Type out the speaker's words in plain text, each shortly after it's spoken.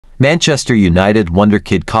Manchester United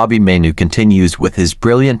wonderkid Kobbie Mainoo continues with his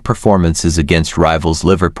brilliant performances against rivals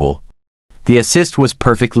Liverpool. The assist was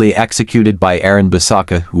perfectly executed by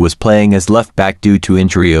Wan-Bissaka, who was playing as left-back due to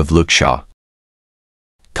injury of Luke Shaw.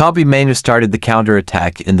 Kobbie Mainoo started the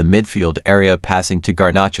counter-attack in the midfield area, passing to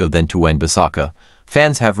Garnacho then to Wan-Bissaka.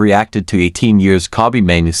 Fans have reacted to 18 years Kobbie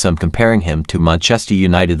Mainoo, some comparing him to Manchester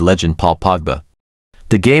United legend Paul Pogba.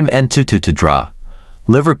 The game ended 2-2 draw.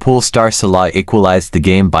 Liverpool star Salah equalized the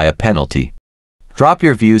game by a penalty. Drop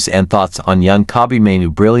your views and thoughts on young Kobbie Mainoo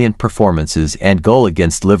brilliant performances and goal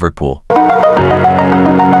against Liverpool.